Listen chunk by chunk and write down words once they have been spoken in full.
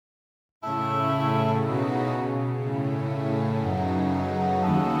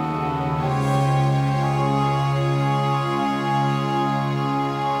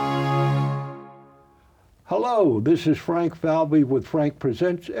Hello, this is Frank Falvey with Frank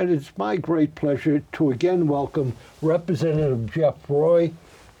Presents, and it's my great pleasure to again welcome Representative Jeff Roy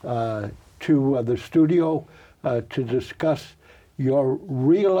to the studio to discuss your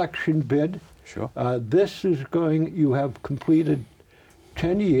re-election bid. Sure. You have completed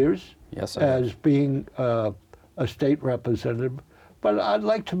 10 years as being a state representative, but I'd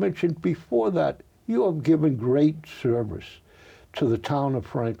like to mention before that, you have given great service to the town of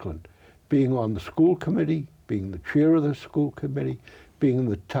Franklin, being on the school committee, being the chair of the school committee, being in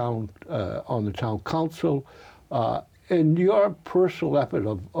the town on the town council, and your personal effort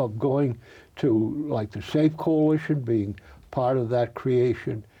of going to like the Safe Coalition, being part of that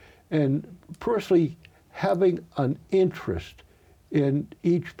creation, and personally having an interest in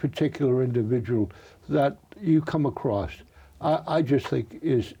each particular individual that you come across, I just think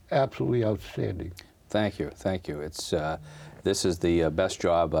is absolutely outstanding. Thank you, thank you. It's this is the best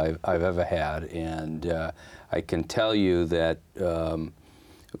job I've ever had, and I can tell you that the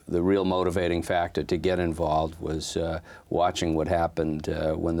real motivating factor to get involved was watching what happened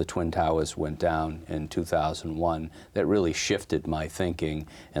when the Twin Towers went down in 2001. That really shifted my thinking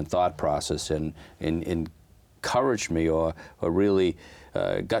and thought process, and encouraged me or really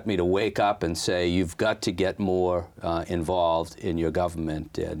got me to wake up and say, you've got to get more involved in your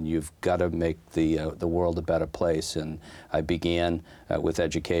government, and you've got to make the world a better place. And I began with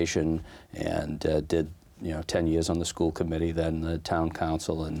education and did 10 years on the school committee, then the town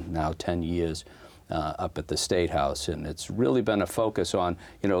council, and now 10 years up at the State House. And it's really been a focus on,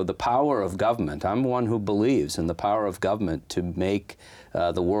 the power of government. I'm one who believes in the power of government to make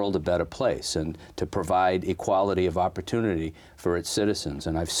the world a better place and to provide equality of opportunity for its citizens.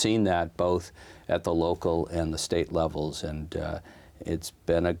 And I've seen that both at the local and the state levels, and it's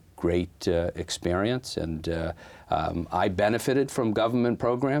been a great experience, and I benefited from government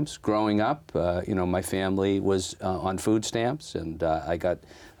programs growing up. My family was on food stamps, and I got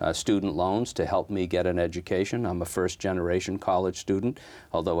student loans to help me get an education. I'm a first-generation college student,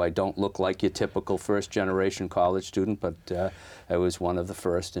 although I don't look like your typical first-generation college student, but I was one of the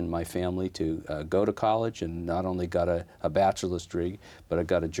first in my family to go to college, and not only got a bachelor's degree, but I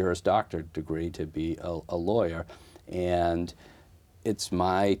got a Juris Doctor degree to be a lawyer. And it's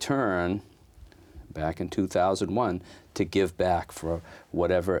my turn back in 2001 to give back for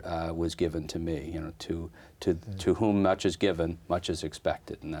whatever was given to me. To whom much is given, much is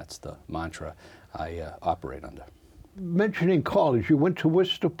expected, and that's the mantra I operate under. Mentioning college, you went to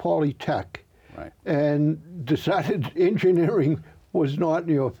Worcester Polytech, right, and decided engineering was not in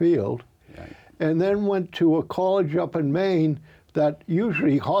your field, right, and then went to a college up in Maine that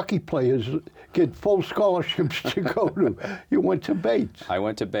usually hockey players get full scholarships to go to. You went to Bates. I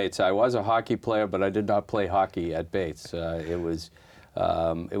went to Bates. I was a hockey player, but I did not play hockey at Bates. It was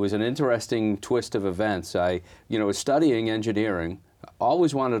an interesting twist of events. I was studying engineering,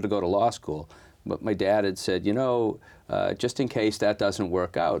 always wanted to go to law school, but my dad had said, just in case that doesn't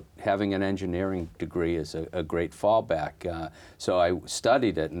work out, having an engineering degree is a great fallback. So I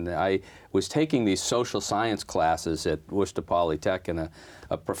studied it, and I was taking these social science classes at Worcester Polytech, and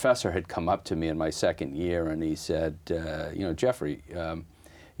a professor had come up to me in my second year, and he said, Jeffrey,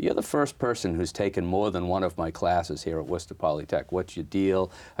 you're the first person who's taken more than one of my classes here at Worcester Polytech. What's your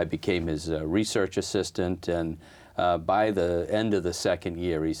deal? I became his research assistant, and by the end of the second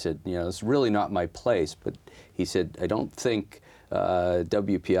year, he said, it's really not my place, but he said, I don't think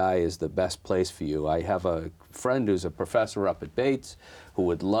WPI is the best place for you. I have a friend who's a professor up at Bates who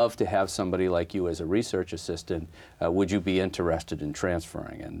would love to have somebody like you as a research assistant. Would you be interested in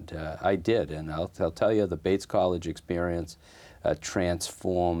transferring? And I did, and I'll tell you, the Bates College experience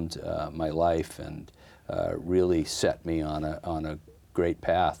transformed my life and really set me on a great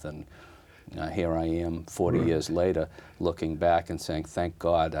path. And here I am 40 years later looking back and saying, thank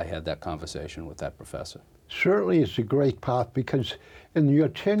God I had that conversation with that professor. Certainly it's a great path, because in your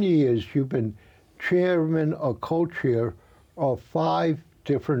 10 years you've been chairman or co-chair of 5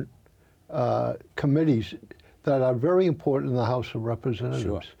 different committees that are very important in the House of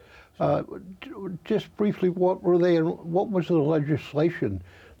Representatives. Sure. Just briefly, what were they, and what was the legislation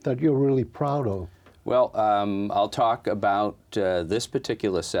that you're really proud of? Well, I'll talk about this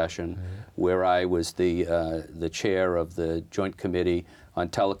particular session, where I was the chair of the Joint Committee on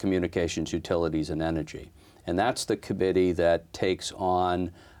Telecommunications, Utilities, and Energy. And that's the committee that takes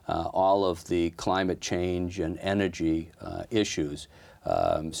on all of the climate change and energy issues.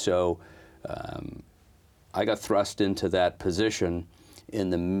 So I got thrust into that position in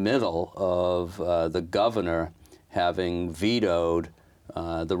the middle of the governor having vetoed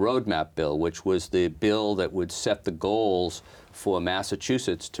the roadmap bill, which was the bill that would set the goals for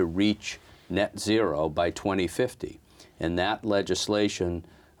Massachusetts to reach net zero by 2050. And that legislation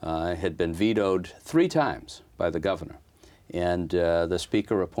had been vetoed 3 times by the governor. And the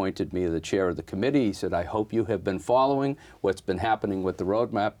speaker appointed me the chair of the committee. He said, I hope you have been following what's been happening with the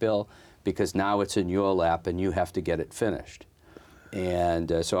roadmap bill, because now it's in your lap and you have to get it finished.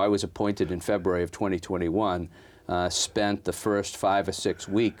 And so I was appointed in February of 2021, spent the first 5 or 6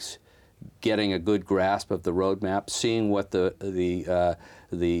 weeks getting a good grasp of the roadmap, seeing what the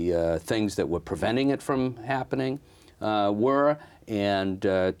things that were preventing it from happening were, and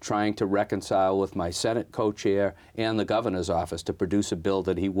trying to reconcile with my Senate co-chair and the governor's office to produce a bill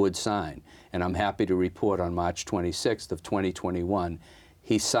that he would sign. And I'm happy to report on March 26th of 2021,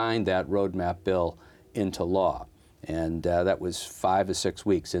 he signed that roadmap bill into law. And that was 5 or 6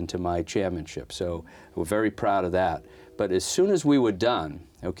 weeks into my chairmanship. So we're very proud of that. But as soon as we were done,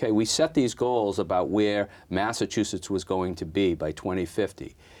 okay, we set these goals about where Massachusetts was going to be by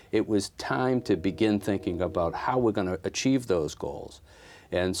 2050. It was time to begin thinking about how we're going to achieve those goals.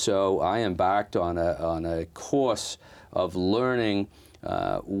 And so I embarked on a course of learning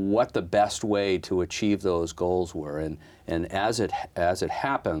what the best way to achieve those goals were. And as it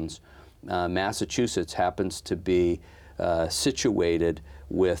happens, Massachusetts happens to be situated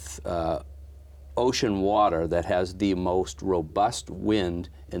with ocean water that has the most robust wind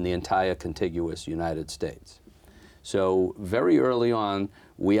in the entire contiguous United States. So very early on,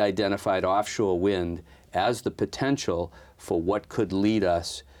 we identified offshore wind as the potential for what could lead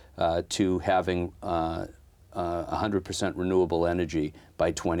us to having 100% renewable energy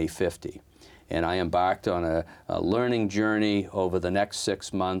by 2050. And I embarked on a learning journey over the next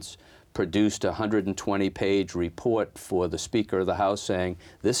 6 months, produced a 120-page report for the Speaker of the House saying,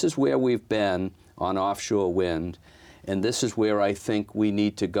 this is where we've been on offshore wind, and this is where I think we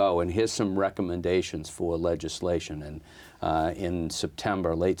need to go, and here's some recommendations for legislation. And in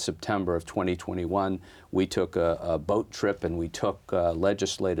September, late September of 2021, we took a boat trip, and we took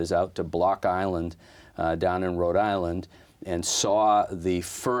legislators out to Block Island down in Rhode Island and saw the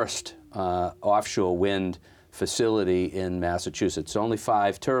first offshore wind facility in Massachusetts. Only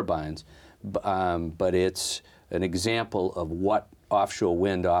 5 turbines, but it's an example of what offshore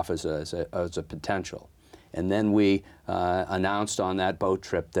wind offers as a potential. And then we announced on that boat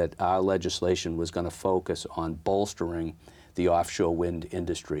trip that our legislation was going to focus on bolstering the offshore wind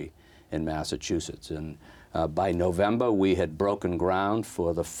industry in Massachusetts. And by November, we had broken ground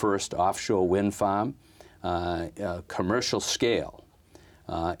for the first offshore wind farm, commercial scale,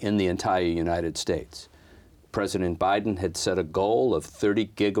 in the entire United States. President Biden had set a goal of 30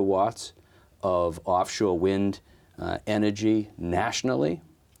 gigawatts of offshore wind energy nationally,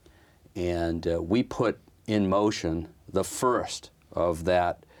 and we put in motion the first of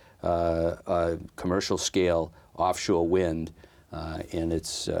that commercial scale offshore wind, and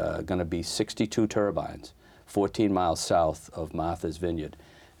it's going to be 62 turbines, 14 miles south of Martha's Vineyard.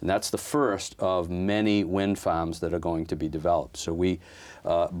 And that's the first of many wind farms that are going to be developed. So we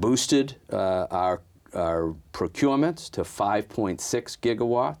boosted our procurements to 5.6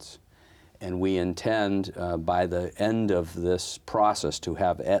 gigawatts, and we intend by the end of this process to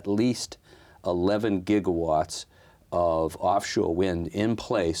have at least 11 gigawatts of offshore wind in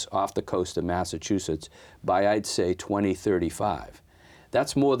place off the coast of Massachusetts by, I'd say, 2035.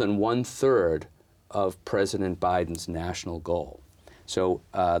 That's more than 1/3 of President Biden's national goal. So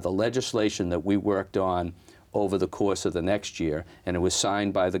the legislation that we worked on over the course of the next year, and it was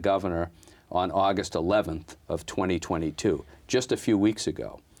signed by the governor on August 11th of 2022, just a few weeks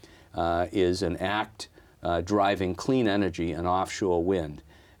ago, is an act driving clean energy and offshore wind.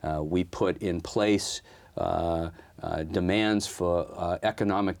 We put in place demands for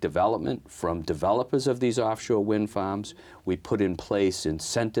economic development from developers of these offshore wind farms. We put in place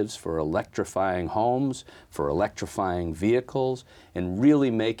incentives for electrifying homes, for electrifying vehicles, and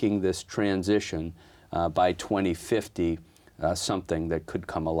really making this transition by 2050 something that could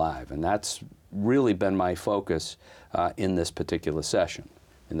come alive. And that's really been my focus in this particular session.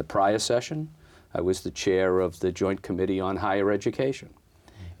 In the prior session, I was the chair of the Joint Committee on Higher Education,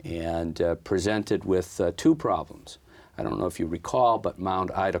 and presented with 2 problems. I don't know if you recall, but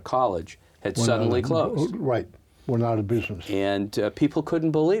Mount Ida College had suddenly closed. Right, went out of business. And people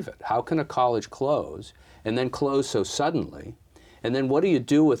couldn't believe it. How can a college close and then close so suddenly? And then what do you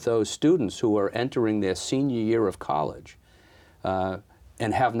do with those students who are entering their senior year of college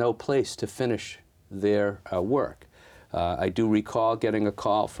and have no place to finish their work? I do recall getting a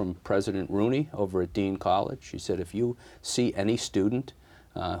call from President Rooney over at Dean College. She said, if you see any student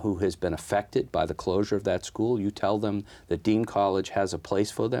who has been affected by the closure of that school, you tell them that Dean College has a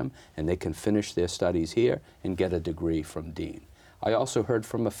place for them and they can finish their studies here and get a degree from Dean. I also heard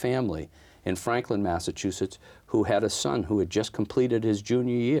from a family in Franklin, Massachusetts, who had a son who had just completed his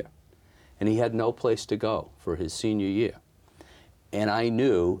junior year, and he had no place to go for his senior year. And I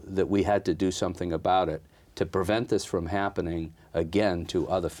knew that we had to do something about it to prevent this from happening again to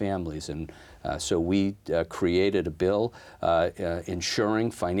other families. And so we created a bill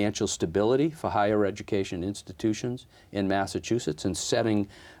ensuring financial stability for higher education institutions in Massachusetts and setting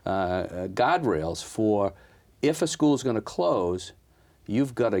guardrails for, if a school is going to close,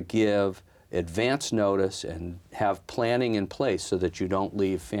 you've got to give advance notice and have planning in place so that you don't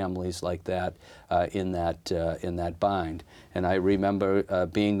leave families like that in that bind. And I remember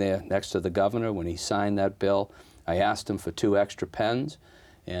being there next to the governor when he signed that bill. I asked him for 2 extra pens,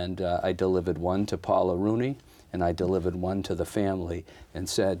 and I delivered one to Paula Rooney, and I delivered one to the family, and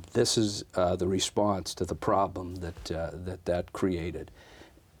said, this is the response to the problem that created.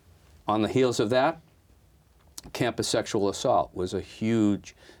 On the heels of that, campus sexual assault was a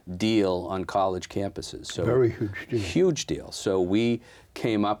huge deal on college campuses. So very huge deal. Huge deal. So we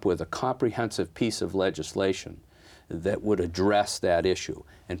came up with a comprehensive piece of legislation that would address that issue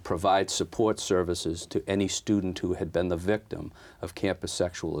and provide support services to any student who had been the victim of campus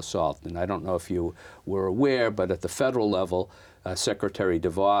sexual assault. And I don't know if you were aware, but at the federal level, Secretary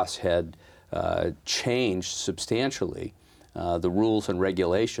DeVos had changed substantially the rules and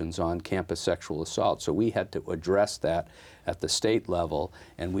regulations on campus sexual assault. So we had to address that at the state level,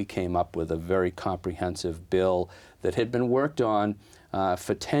 and we came up with a very comprehensive bill that had been worked on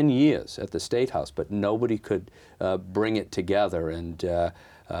for 10 years at the State House, but nobody could bring it together. And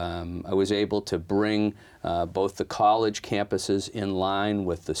I was able to bring both the college campuses in line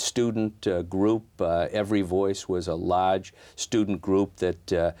with the student group. Every Voice was a large student group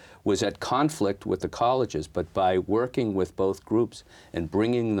that was at conflict with the colleges, but by working with both groups and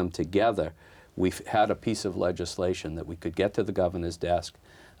bringing them together, we've had a piece of legislation that we could get to the governor's desk,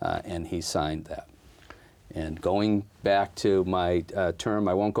 and he signed that. And going back to my term,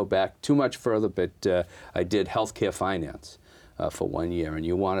 I won't go back too much further, but I did healthcare finance for 1 year. And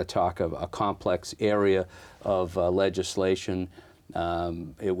you want to talk of a complex area of legislation.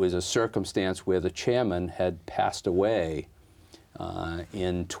 It was a circumstance where the chairman had passed away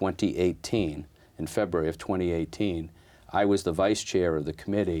in 2018, in February of 2018. I was the vice chair of the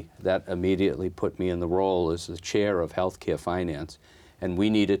committee. That immediately put me in the role as the chair of healthcare finance. And we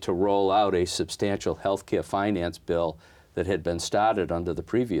needed to roll out a substantial healthcare finance bill that had been started under the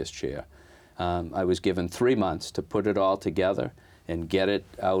previous chair. I was given 3 months to put it all together and get it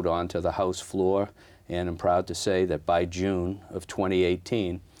out onto the House floor. And I'm proud to say that by June of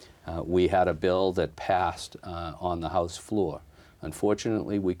 2018, we had a bill that passed on the House floor.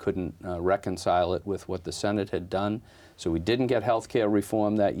 Unfortunately, we couldn't reconcile it with what the Senate had done, so we didn't get health care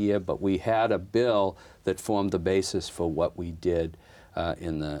reform that year, but we had a bill that formed the basis for what we did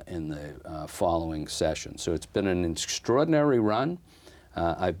in the following session. So it's been an extraordinary run.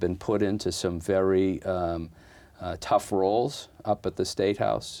 I've been put into some very tough roles up at the State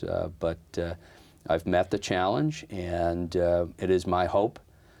House, but I've met the challenge, and it is my hope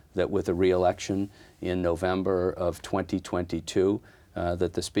that with the re-election in November of 2022,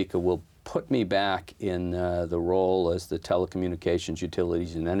 that the Speaker will put me back in the role as the Telecommunications,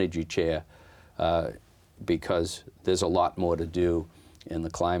 Utilities, and Energy Chair, because there's a lot more to do in the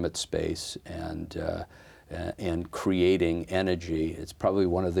climate space and creating energy. It's probably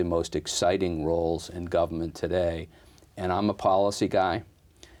one of the most exciting roles in government today. And I'm a policy guy,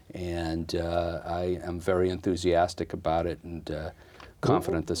 and I am very enthusiastic about it, and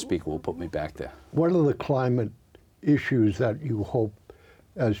confident the Speaker will put me back there. What are the climate issues that you hope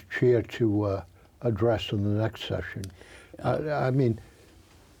as chair to address in the next session? I mean,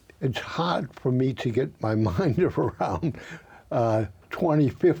 it's hard for me to get my mind around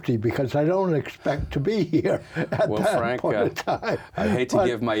 2050 because I don't expect to be here at that Frank, point in time. I hate to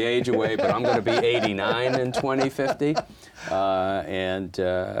give my age away, but I'm going to be 89 in 2050.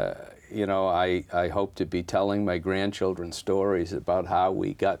 You know, I hope to be telling my grandchildren stories about how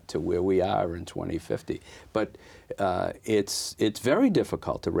we got to where we are in 2050. But it's very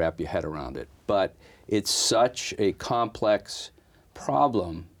difficult to wrap your head around it. But it's such a complex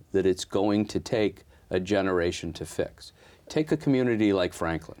problem that it's going to take a generation to fix. Take a community like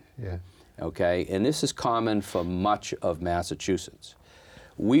Franklin. Yeah. Okay, and this is common for much of Massachusetts.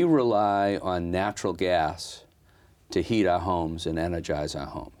 We rely on natural gas to heat our homes and energize our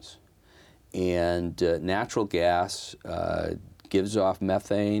homes. And natural gas gives off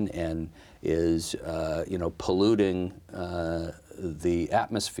methane and is, polluting the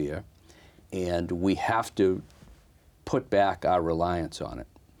atmosphere, and we have to put back our reliance on it.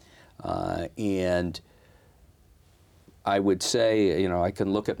 And I would say, I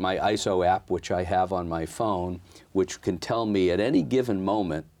can look at my ISO app, which I have on my phone, which can tell me at any given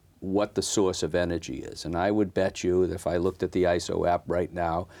moment what the source of energy is. And I would bet you that if I looked at the ISO app right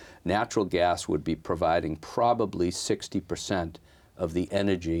now, natural gas would be providing probably 60% of the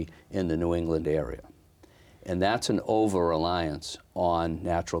energy in the New England area. And that's an over-reliance on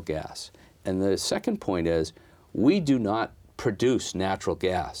natural gas. And the second point is, we do not produce natural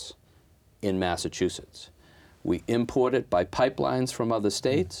gas in Massachusetts. We import it by pipelines from other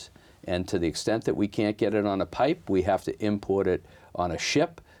states, and to the extent that we can't get it on a pipe, we have to import it on a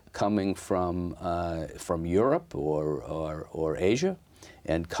ship coming from Europe or Asia,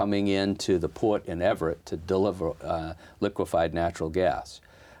 and coming into the port in Everett to deliver liquefied natural gas.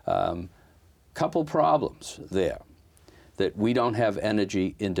 Couple problems there, that we don't have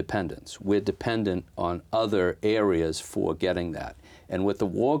energy independence. We're dependent on other areas for getting that. And with the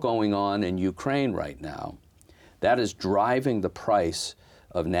war going on in Ukraine right now, that is driving the price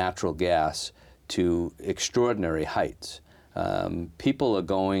of natural gas to extraordinary heights. People are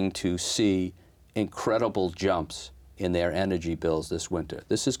going to see incredible jumps in their energy bills this winter.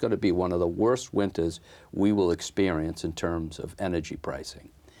 This is going to be one of the worst winters we will experience in terms of energy pricing.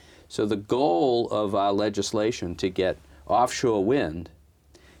 So the goal of our legislation to get offshore wind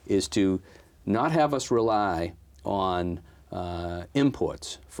is to not have us rely on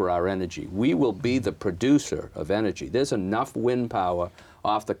imports for our energy. We will be the producer of energy. There's enough wind power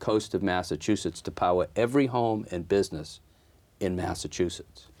off the coast of Massachusetts to power every home and business in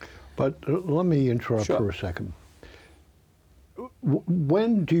Massachusetts. But let me interrupt Sure. for a second.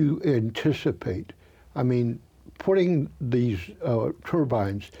 When do you anticipate, putting these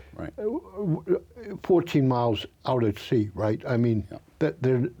turbines Right. 14 miles out at sea, right? That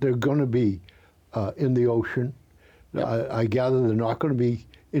they're going to be in the ocean. Yep. I gather they're not going to be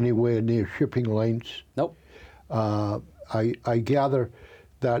anywhere near shipping lanes. Nope. I gather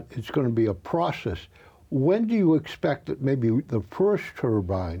that it's going to be a process. When do you expect that maybe the first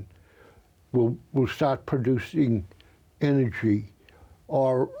turbine will start producing energy,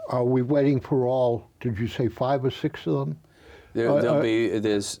 or are we waiting for all? Did you say 5 or 6 of them?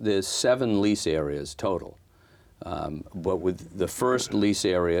 There's 7 lease areas total, but with the first lease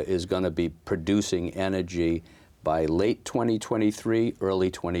area is going to be producing energy by late 2023, early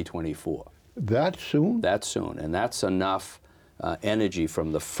 2024. That soon? That soon, and that's enough. Energy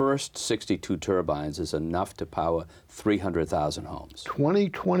from the first 62 turbines is enough to power 300,000 homes.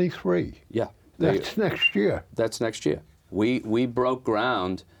 2023? Yeah. That's next year. That's next year. We broke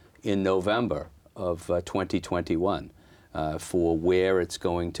ground in November of 2021 for where it's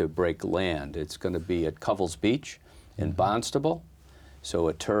going to break land. It's going to be at Covell's Beach in Barnstable. So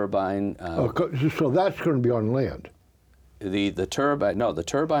a turbine. So that's going to be on land. The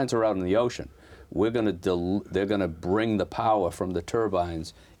turbines are out in the ocean. They're going to bring the power from the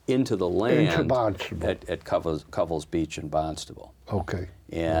turbines into the land Into Barnstable. at Covell's Beach in Barnstable. Okay.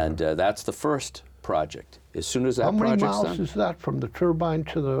 And that's the first project. As soon as that How many project's miles done, is that from the turbine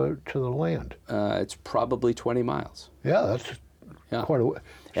to the land? it's probably 20 miles. Yeah, that's quite a way.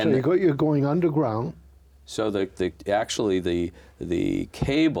 So And you're going underground. So actually the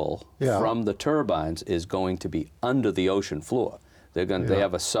cable Yeah. from the turbines is going to be under the ocean floor. They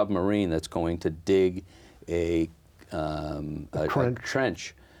have a submarine that's going to dig a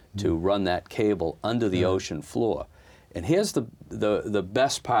trench to run that cable under the ocean floor. And here's the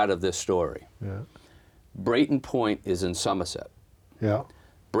best part of this story. Yeah. Brayton Point is in Somerset. Yeah.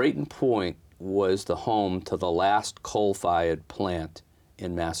 Brayton Point was the home to the last coal-fired plant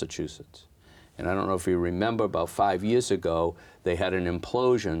in Massachusetts. And I don't know if you remember, about 5 years ago, they had an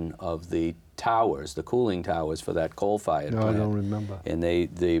implosion of the towers, the cooling towers for that coal-fired plant. No, I don't remember. And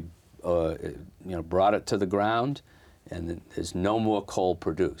they brought it to the ground, and there's no more coal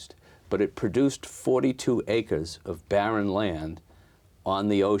produced. But it produced 42 acres of barren land on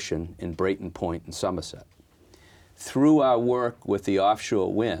the ocean in Brayton Point in Somerset. Through our work with the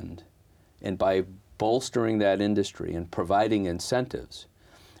offshore wind, and by bolstering that industry and providing incentives,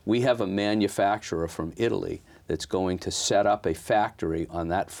 we have a manufacturer from Italy that's going to set up a factory on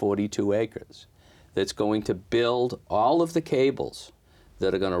that 42 acres that's going to build all of the cables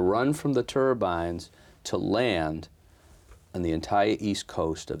that are going to run from the turbines to land on the entire east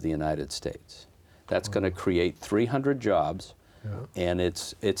coast of the United States. That's going to create 300 jobs, and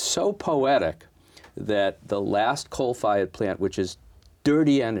it's so poetic that the last coal-fired plant, which is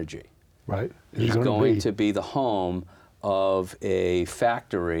dirty energy, Right. is going to be the home of a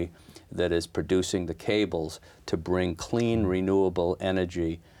factory that is producing the cables to bring clean, renewable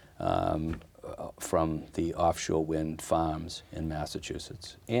energy from the offshore wind farms in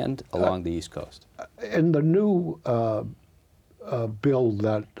Massachusetts and along the East Coast. In the new bill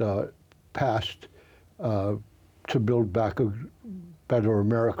that passed to build back a better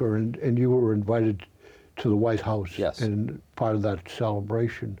America, and you were invited to the White House and part of that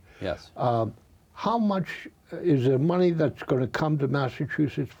celebration. Yes. How much is there money that's going to come to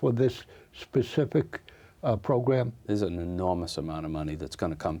Massachusetts for this specific program? There's an enormous amount of money that's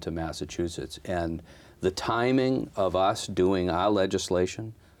going to come to Massachusetts. And the timing of us doing our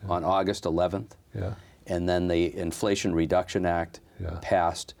legislation on August 11th, and then the Inflation Reduction Act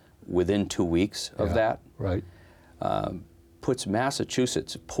passed within 2 weeks of that, puts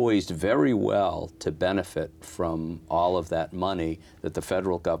Massachusetts poised very well to benefit from all of that money that the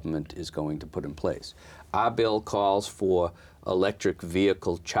federal government is going to put in place. Our bill calls for electric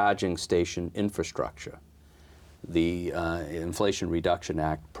vehicle charging station infrastructure. The Inflation Reduction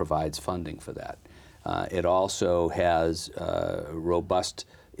Act provides funding for that. It also has robust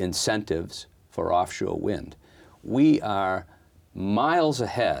incentives for offshore wind. We are miles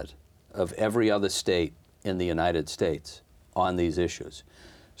ahead of every other state in the United States on these issues.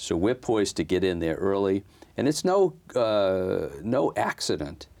 So we're poised to get in there early. And it's no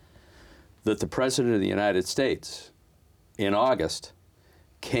accident that the President of the United States in August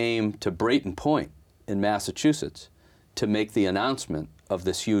came to Brayton Point in Massachusetts to make the announcement of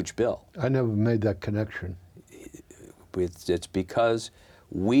this huge bill. I never made that connection. It's because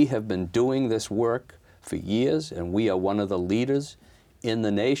we have been doing this work for years, and we are one of the leaders in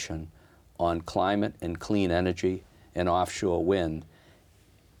the nation on climate and clean energy and offshore wind,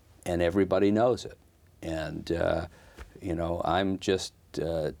 and everybody knows it. And you know, I'm just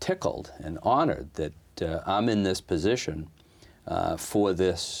tickled and honored that I'm in this position for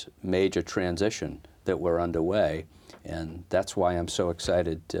this major transition that we're underway. And that's why I'm so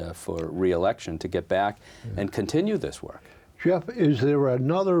excited for re-election, to get back and continue this work. Jeff, is there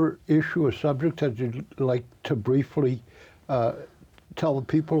another issue or subject that you'd like to briefly tell the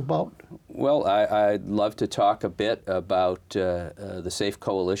people about? Well, I'd love to talk a bit about the Safe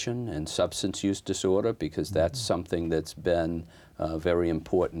Coalition and substance use disorder, because that's something that's been very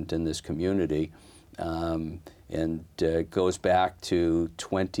important in this community. And goes back to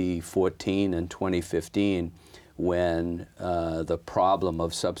 2014 and 2015, when the problem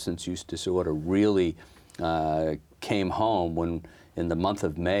of substance use disorder really came home, when in the month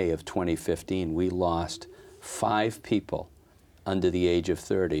of May of 2015, we lost 5 people under the age of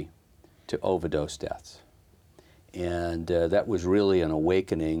 30 to overdose deaths. And that was really an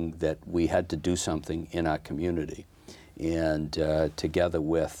awakening that we had to do something in our community. And together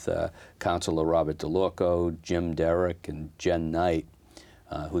with Councilor Robert DeLorco, Jim Derrick, and Jen Knight,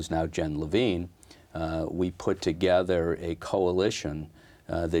 who's now Jen Levine, we put together a coalition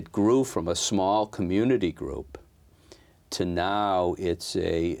that grew from a small community group to now it's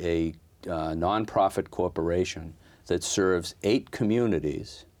a nonprofit corporation that serves 8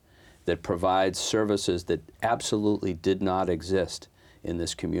 communities, that provides services that absolutely did not exist in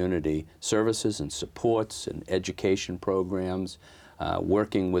this community, services and supports and education programs,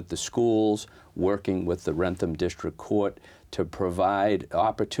 working with the schools, working with the Rentham District Court to provide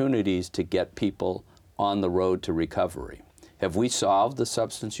opportunities to get people on the road to recovery. Have we solved the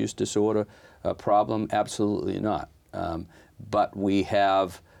substance use disorder problem? Absolutely not. But we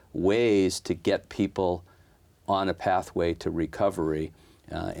have ways to get people on a pathway to recovery.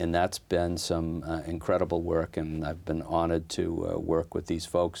 And that's been some incredible work, and I've been honored to work with these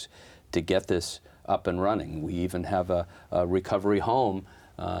folks to get this up and running. We even have a recovery home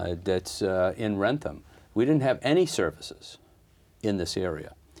that's in Rentham. We didn't have any services in this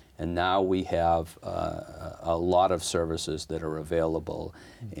area, and now we have a lot of services that are available.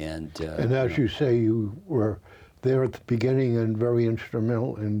 And as you say, you were there at the beginning and very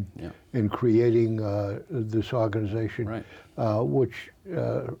instrumental in creating this organization, which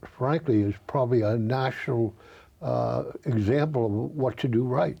frankly is probably a national example of what to do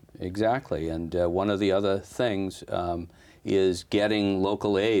right. Exactly, and one of the other things is getting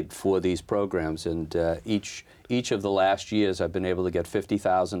local aid for these programs, and each of the last years I've been able to get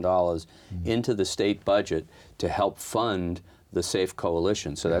 $50,000 into the state budget to help fund the Safe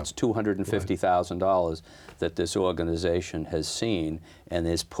Coalition. So that's $250,000 that this organization has seen and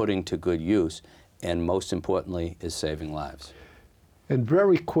is putting to good use, and most importantly is saving lives. And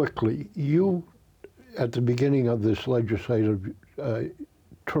very quickly, you, at the beginning of this legislative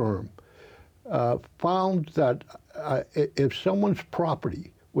term, found that if someone's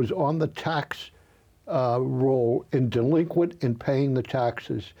property was on the tax roll and delinquent in paying the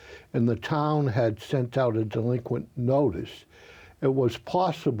taxes, and the town had sent out a delinquent notice, it was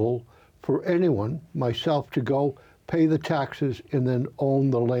possible for anyone, myself, to go pay the taxes and then own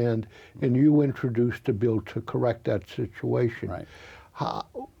the land, and you introduced a bill to correct that situation. Right.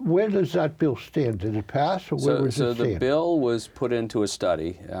 Where does that bill stand? Did it pass, or where does it stand? So the bill was put into a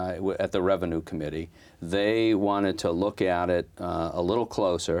study at the Revenue Committee. They wanted to look at it a little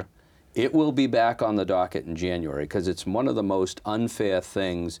closer. It will be back on the docket in January, because it's one of the most unfair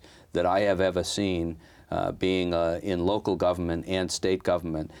things that I have ever seen being in local government and state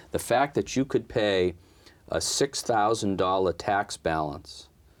government. The fact that you could pay a $6,000 tax balance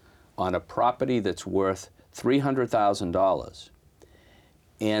on a property that's worth $300,000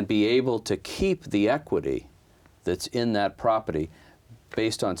 and be able to keep the equity that's in that property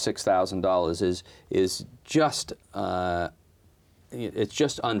based on $6,000 is just it's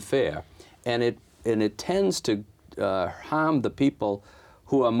just unfair, and it tends to harm the people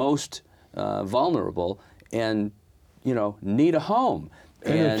who are most vulnerable and need a home.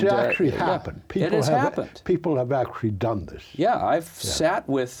 And it's actually happened. It has happened. People have actually done this. Yeah, I've sat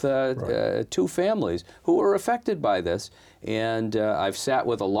with two families who were affected by this, and I've sat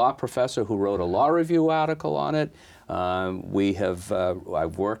with a law professor who wrote a law review article on it. I've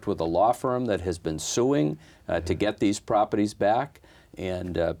worked with a law firm that has been suing to get these properties back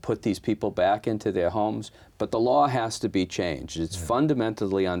and put these people back into their homes. But the law has to be changed. It's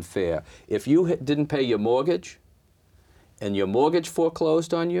fundamentally unfair. If you didn't pay your mortgage, and your mortgage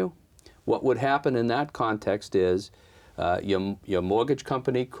foreclosed on you, what would happen in that context is your mortgage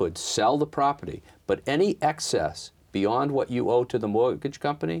company could sell the property, but any excess beyond what you owe to the mortgage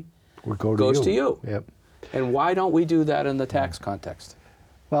company goes to you. Yep. And why don't we do that in the tax context?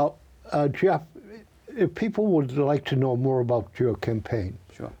 Well, Jeff, if people would like to know more about your campaign,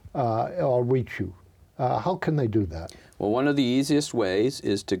 sure, or reach you, how can they do that? Well, one of the easiest ways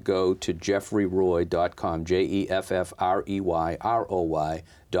is to go to jeffreyroy.com,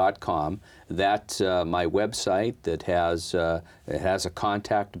 JEFFREYROY.com. That's my website that has it has a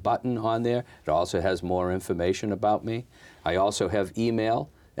contact button on there. It also has more information about me. I also have email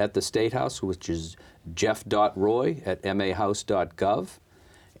at the State House, which is jeff.roy@mahouse.gov.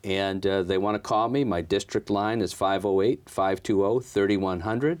 And they want to call me. My district line is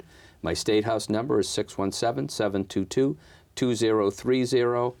 508-520-3100. My State House number is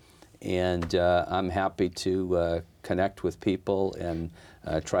 617-722-2030, and I'm happy to connect with people and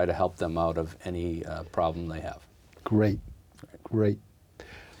try to help them out of any problem they have. Great, great.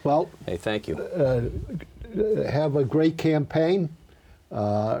 Well, hey, thank you. Have a great campaign.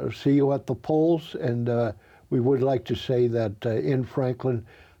 See you at the polls, and we would like to say that in Franklin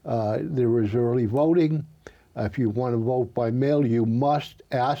there is early voting. If you want to vote by mail, you must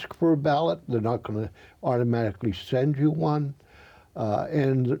ask for a ballot. They're not going to automatically send you one.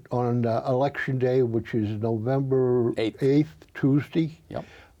 And on Election Day, which is November 8th, Tuesday,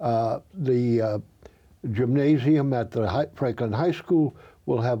 the gymnasium at the Franklin High School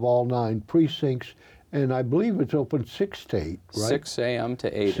will have all 9 precincts. And I believe it's open 6 to 8, right? 6 a.m. to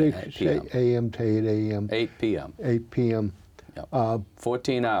 8 p.m. 6 a.m. to 8 a.m. 8 p.m. 8 p.m. Yep.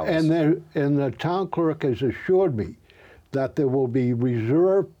 14 hours. And the town clerk has assured me that there will be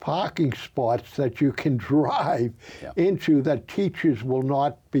reserved parking spots that you can drive into that teachers will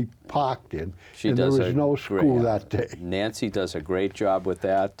not be parked in. And there is no school that day. Nancy does a great job with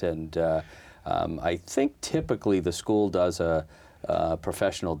that, and I think typically the school does a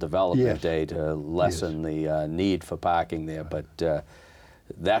professional development day to lessen the need for parking there, but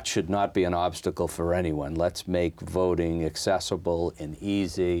that should not be an obstacle for anyone. Let's make voting accessible and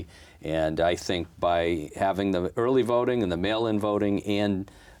easy, and I think by having the early voting and the mail-in voting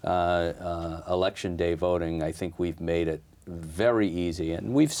and Election Day voting, I think we've made it very easy,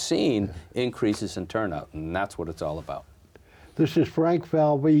 and we've seen increases in turnout, and that's what it's all about. This is Frank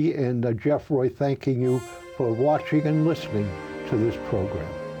Falvey and Jeff Roy thanking you for watching and listening to this program.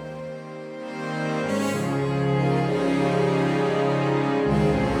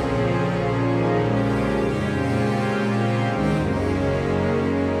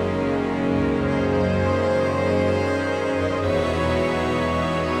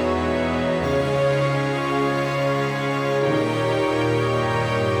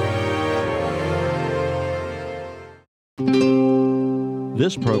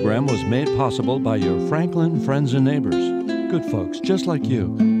 This program was made possible by your Franklin friends and neighbors, good folks just like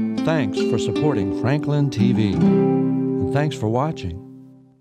you. Thanks for supporting Franklin TV. And thanks for watching.